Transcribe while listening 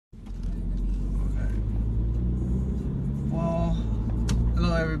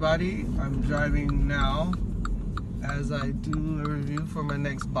everybody. I'm driving now as I do a review for my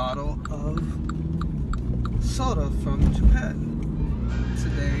next bottle of soda from Japan.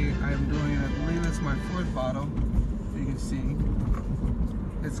 Today I'm doing, I believe it's my fourth bottle. You can see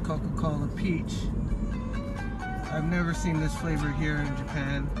it's Coca-Cola Peach. I've never seen this flavor here in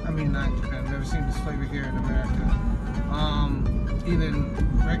Japan. I mean, not in Japan. I've never seen this flavor here in America. Even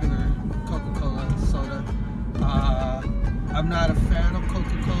regular Coca-Cola soda. I'm not a fan of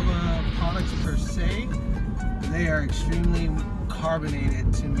Coca-Cola products per se. They are extremely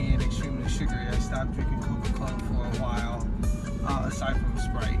carbonated to me and extremely sugary. I stopped drinking Coca-Cola for a while. Aside from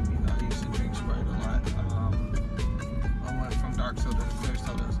Sprite, you know, I used to drink Sprite a lot. I went from dark soda to clear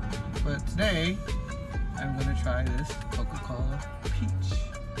sodas. But today, I'm gonna try this Coca-Cola Peach.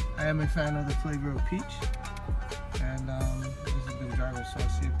 I am a fan of the flavor of peach. And this has been driving, so I'll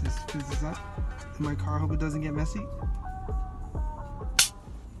see if this fizzes up in my car. Hope it doesn't get messy.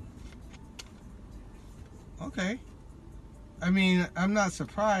 Okay. I mean, I'm not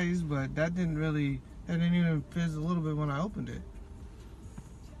surprised, but that didn't even fizz a little bit when I opened it.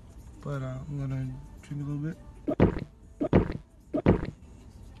 But I'm gonna drink a little bit.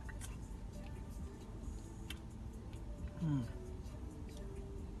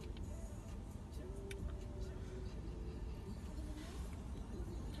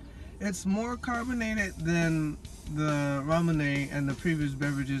 It's more carbonated than the Ramune and the previous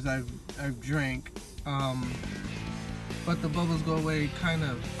beverages I've drank, but the bubbles go away kind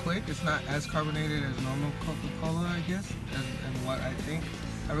of quick. It's not as carbonated as normal Coca-Cola, I guess, and what I think.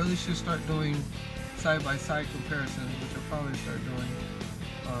 I really should start doing side-by-side comparisons, which I'll probably start doing,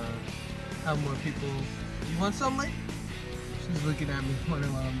 or have more people. You want some, mate? She's looking at me,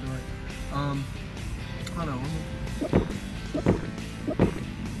 wondering what I'm doing. Hold on.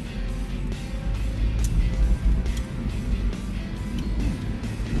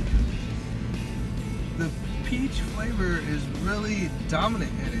 The peach flavor is really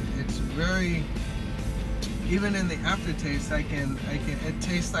dominant in it. It's very, even in the aftertaste, it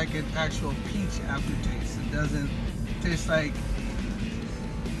tastes like an actual peach aftertaste. It doesn't taste like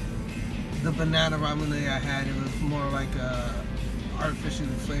the banana ramen I had. It was more like a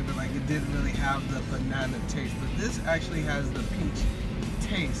artificially flavored, like it didn't really have the banana taste. But this actually has the peach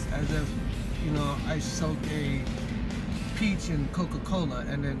taste, as if, you know, I soaked a peach in Coca-Cola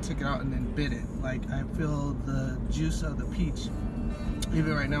and then took it out and then bit it. Like, I feel the juice of the peach.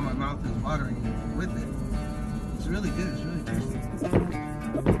 Even right now my mouth is watering with it. It's really good, it's really tasty.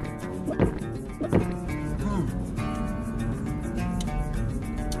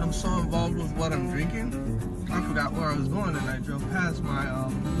 I'm so involved with what I'm drinking, I forgot where I was going and I drove past my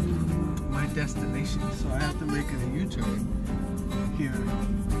my destination, so I have to make a U-turn here.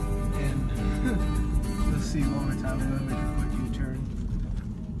 And let's see, one more time, I'm gonna make a quick U-turn.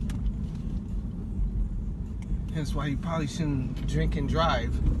 Hence why you probably shouldn't drink and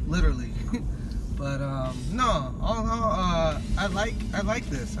drive, literally. But no, I like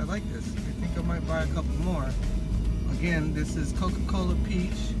this. I like this. I think I might buy a couple more. Again, this is Coca-Cola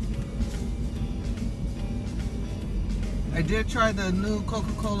Peach. I did try the new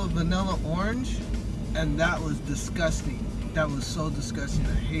Coca-Cola Vanilla Orange, and that was disgusting. That was so disgusting.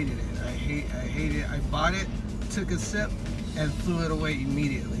 I hated it. I hate it. I bought it, took a sip, and threw it away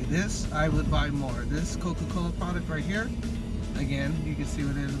immediately. This, I would buy more. This Coca-Cola product right here, again, you can see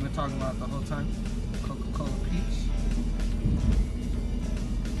what it is we're talking about the whole time. Coca-Cola Peach.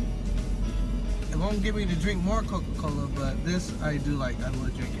 It won't get me to drink more Coca-Cola, but this I do like. I will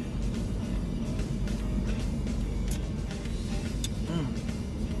drink it.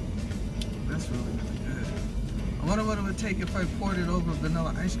 That's really, really good. I wonder what it would take if I poured it over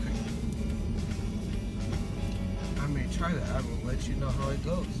vanilla ice cream. I may try that. I will let you know how it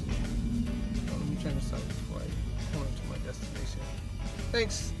goes. Let me try this out before I pull into my destination.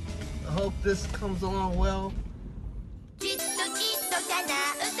 Thanks. I hope this comes along well.